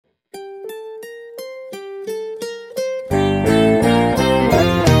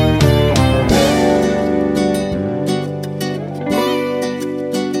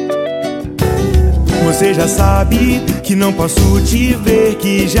Você já sabe que não posso te ver,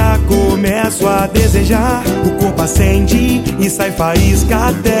 que já começo a desejar. O corpo acende e sai faísca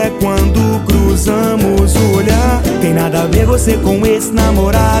até quando cruzamos o olhar. Tem nada a ver você com esse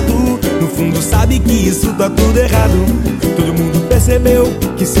namorado, no fundo sabe que isso tá tudo errado. Todo mundo percebeu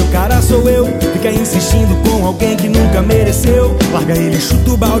que seu cara sou eu, fica insistindo com alguém que nunca mereceu. Larga ele,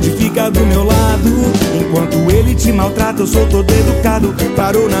 chuta o balde, fica do meu lado. Enquanto ele te maltrata eu sou todo educado.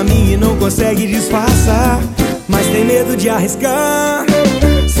 Parou na minha e não consegue disfarçar, mas tem medo de arriscar.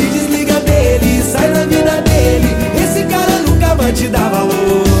 Se desliga dele, sai da vida dele, esse cara nunca vai te dar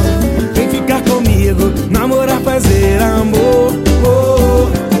valor. Vem ficar comigo, namorar, fazer amor.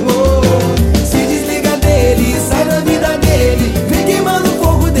 Se desliga dele, sai da vida dele, vem queimando o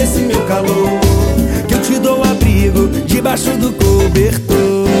fogo desse meu calor, que eu te dou abrigo debaixo do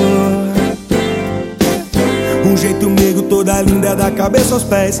cobertor. Um jeito meigo, toda linda da cabeça aos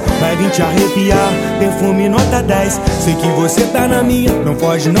pés, vai vir te arrepiar, perfume nota 10. Sei que você tá na minha, não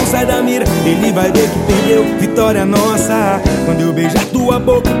foge, não sai da mira. Ele vai ver que perdeu, vitória nossa. Quando eu beijar tua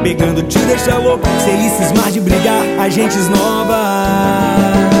boca, pegando te deixa louco. Se ele cismar de brigar, a gente esnova.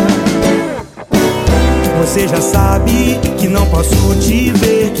 Você já sabe que não posso te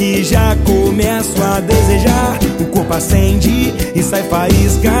ver, que já começo a desejar. O corpo acende e sai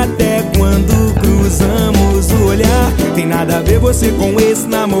faísca até quando cruzamos o olhar. Tem nada a ver você com esse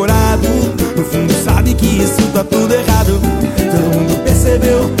namorado, no fundo sabe que isso tá tudo errado. Todo mundo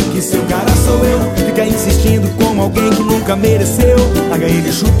percebeu que seu cara sou eu, fica insistindo com alguém que nunca mereceu. Larga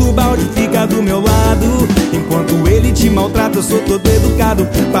ele, chuta o balde, fica do meu lado. Enquanto ele te maltrata eu sou todo educado.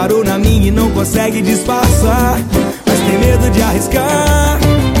 Parou na minha e não consegue disfarçar, mas tem medo de arriscar.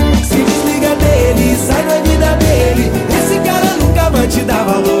 Se desliga dele, sai da vida dele, esse cara nunca vai te dar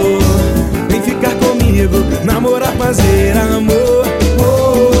valor. Vem ficar comigo, namorar, fazer amor.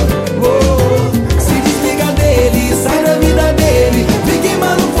 Se desliga dele, sai da vida dele, vem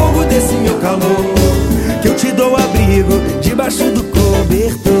queimando o fogo desse meu calor, que eu te dou abrigo debaixo do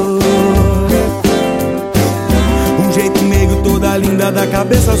cobertor. Um jeito meigo, toda linda da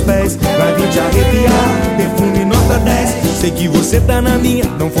cabeça aos pés, vai vir te arrepiar, perfume nota 10. Sei que você tá na minha,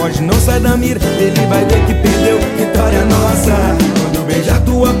 não foge, não sai da mira. Ele vai ver que perdeu, vitória nossa. Quando eu beijar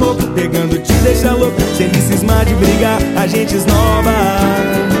tua boca, pegando te deixa louco. Se ele cismar de brigar, a gente esnova.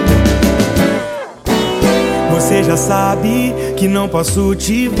 Você já sabe que não posso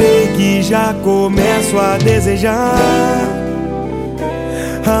te ver, que já começo a desejar.